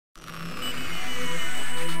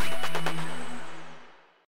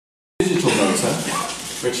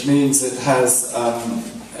which means it has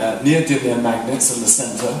neodymium magnets in the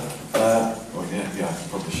centre. Oh yeah, I can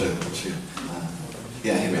probably show them to you.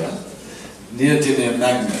 Yeah, here we are. Neodymium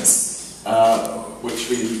magnets, which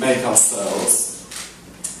we make ourselves,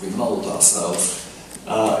 we mould ourselves,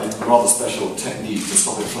 in a rather special technique to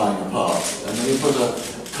stop it flying apart. And then we put a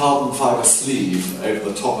carbon fibre sleeve over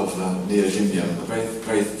the top of the neodymium, a very,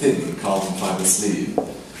 very thin carbon fibre sleeve.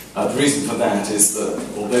 The reason for that is that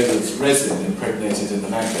although there's resin impregnated in the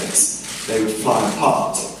magnets, they would fly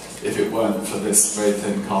apart if it weren't for this very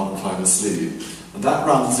thin carbon fibre sleeve. And that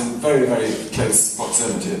runs in very, very close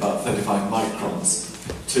proximity, about 35 microns,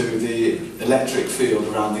 to the electric field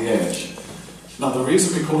around the edge. Now the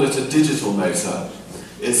reason we call it a digital motor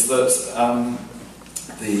is that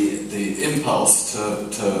the impulse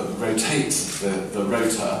to rotate the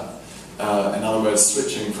rotor, in other words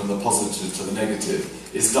switching from the positive to the negative,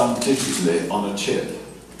 is done digitally on a chip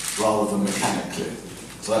rather than mechanically.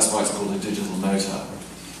 So that's why it's called a digital motor.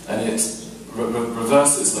 And it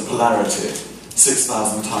reverses the polarity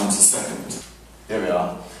 6,000 times a second. Here we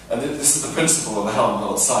are. And this is the principle of the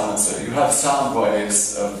Helmholtz silencer. You have sound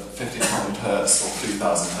waves of 1500 Hertz or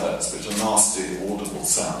 3000 Hertz, which are nasty, audible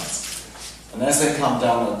sounds. And as they come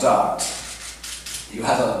down a duct, you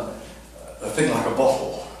have a thing like a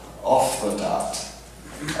bottle off the duct,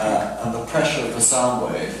 and the pressure of the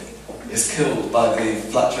sound wave is killed by the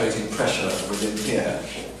fluctuating pressure within here.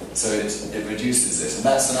 So it reduces it. And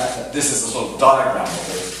this is a sort of diagram of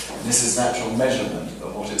it, and this is an actual measurement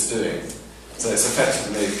of what it's doing. So it's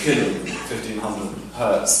effectively killing 1500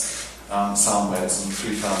 Hertz sound waves and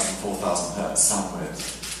 3000, 4000 Hertz sound waves.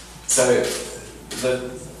 So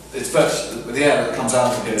the air that comes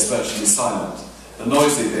out of here is virtually silent. The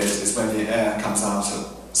noisy bit is when the air comes out at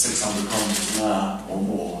 600 kilometers an hour or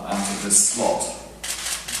more out of this slot.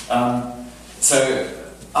 So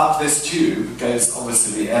up this tube goes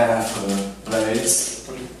obviously the air for the blades,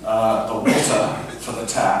 the water for the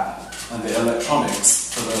tap, and the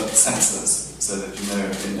electronics for the sensors, so that you know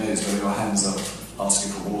it knows whether your hands are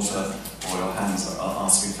asking for water or your hands are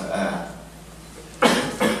asking for air.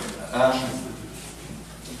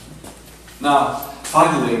 Now,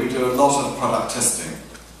 finally, we do a lot of product testing.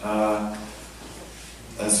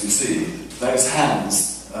 As you see, those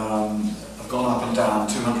hands have gone up and down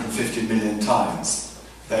 250 million times.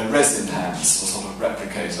 They're resin hands to sort of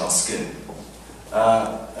replicate our skin.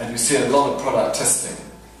 And you see a lot of product testing.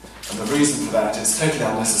 And the reason for that is totally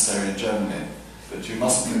unnecessary in Germany. But you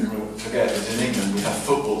mustn't forget that in England we have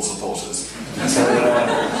football supporters. So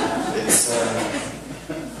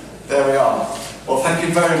there we are. Well, thank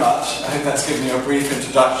you very much. I hope that's given you a brief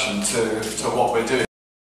introduction to what we're doing.